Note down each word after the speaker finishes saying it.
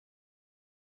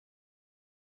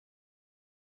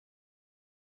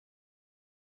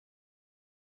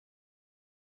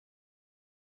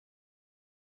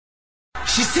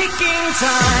She's taking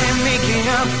time, making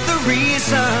up the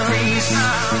reasons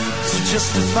to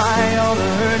justify all the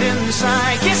hurt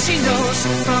inside. Yes, she knows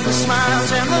from the smiles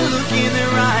and the look in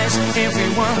their eyes.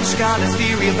 Everyone's got a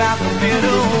theory about the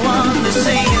middle one. They're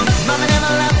saying Mama never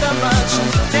loved her much,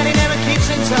 Daddy never keeps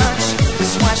in touch.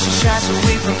 That's why she shies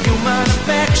away from human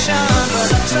affection.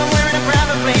 But somewhere in a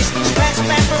private place, she packs a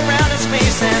back for outer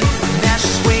space, and now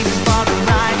she's waiting for the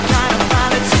right kind of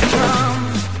pilot to come.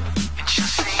 And she'll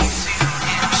say to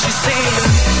him, she's saying,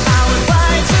 I would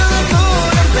fly to the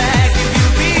moon and back if you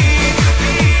be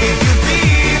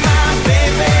my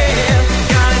baby.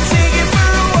 Gotta take it for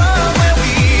a world where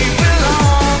we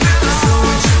belong. So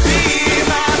would you be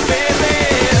my baby?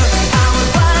 I would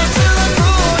fly to the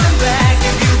moon and back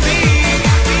if you be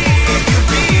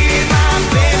my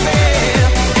baby.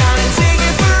 Gotta take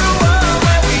it for a world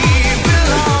where we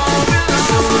belong.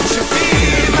 So would you be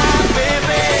my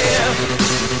baby?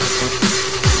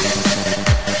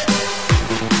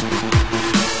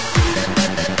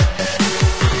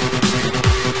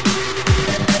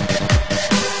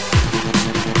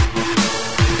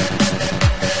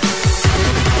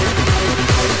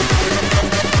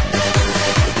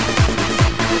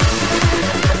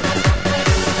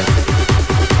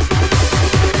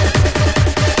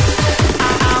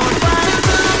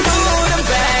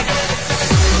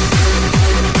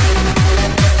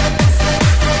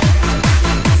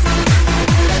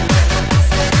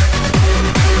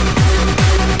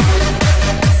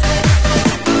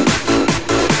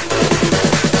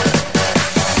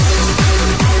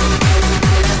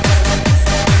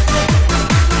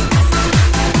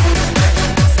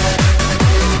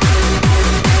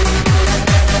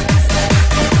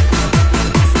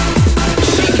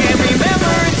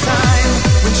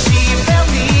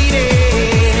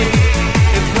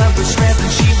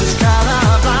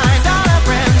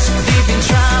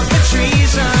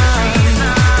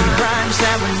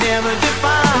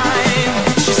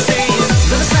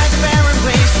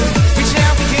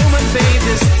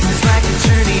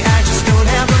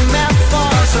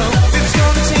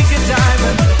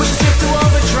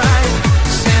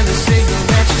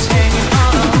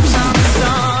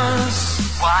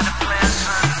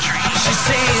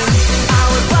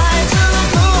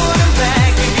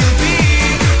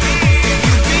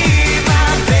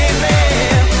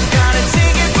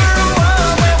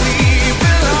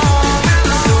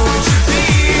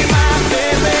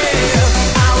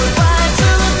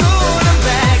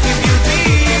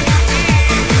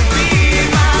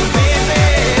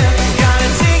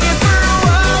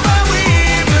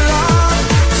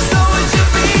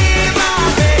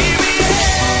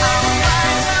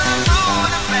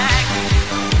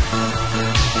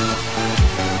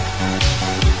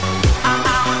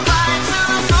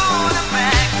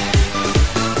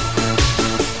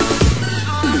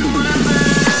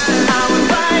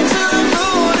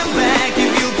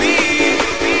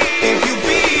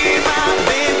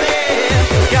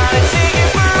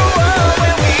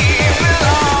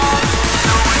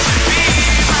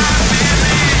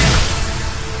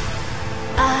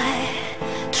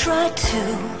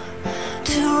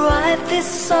 To write this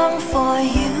song for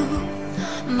you.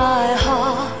 My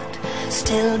heart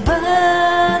still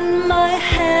burns, my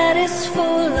head is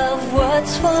full of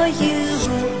words for you.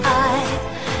 I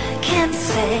can't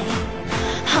say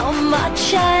how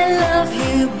much I love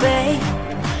you, babe.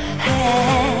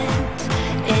 Hey.